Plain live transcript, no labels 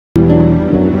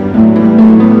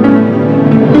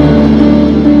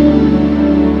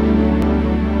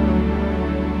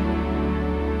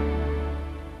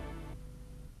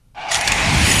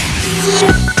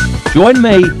Join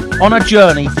me on a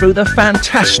journey through the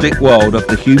fantastic world of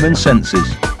the human senses.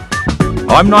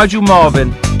 I'm Nigel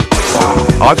Marvin.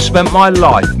 I've spent my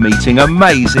life meeting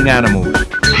amazing animals.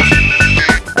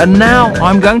 And now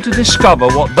I'm going to discover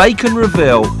what they can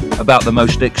reveal about the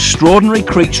most extraordinary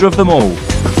creature of them all.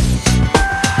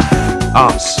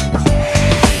 Us.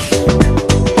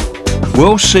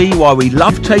 We'll see why we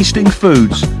love tasting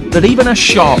foods that even a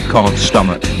shark can't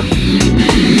stomach.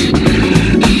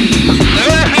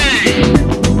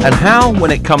 And how,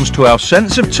 when it comes to our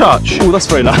sense of touch... Oh, that's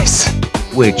very nice.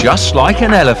 We're just like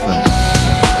an elephant.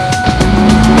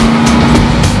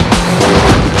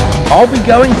 I'll be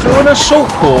going through an assault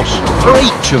course for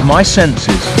each of my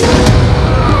senses.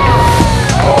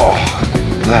 Oh,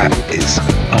 that is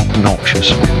obnoxious.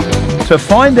 To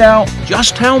find out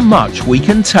just how much we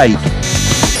can take.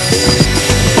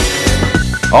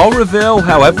 I'll reveal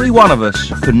how every one of us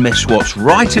can miss what's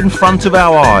right in front of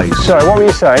our eyes. Sorry, what were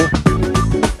you saying?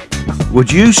 Would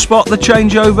you spot the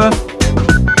changeover?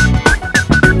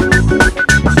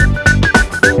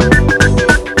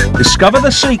 Discover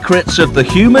the secrets of the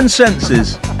human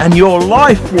senses, and your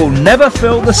life will never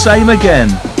feel the same again.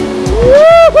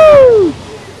 Woohoo!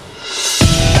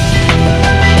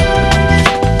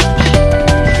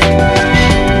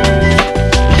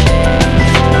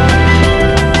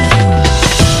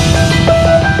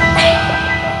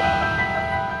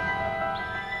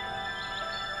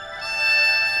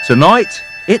 Tonight,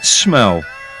 it's smell.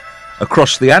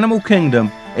 Across the animal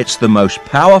kingdom, it's the most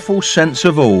powerful sense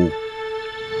of all.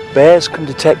 Bears can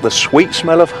detect the sweet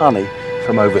smell of honey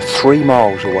from over 3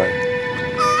 miles away.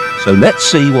 So let's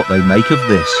see what they make of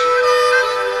this.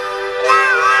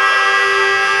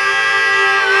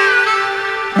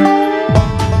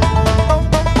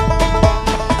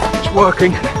 It's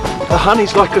working. The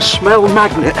honey's like a smell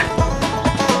magnet.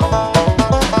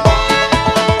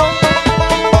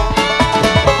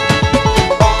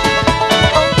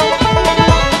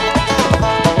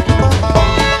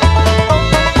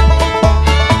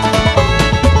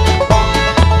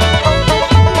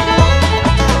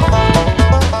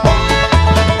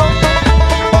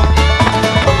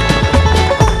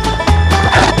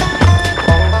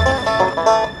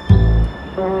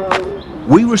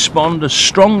 We respond as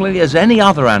strongly as any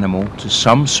other animal to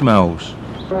some smells.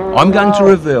 I'm going to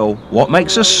reveal what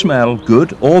makes a smell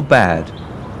good or bad.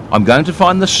 I'm going to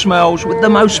find the smells with the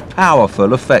most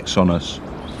powerful effects on us.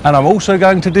 And I'm also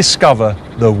going to discover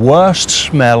the worst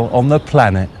smell on the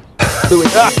planet.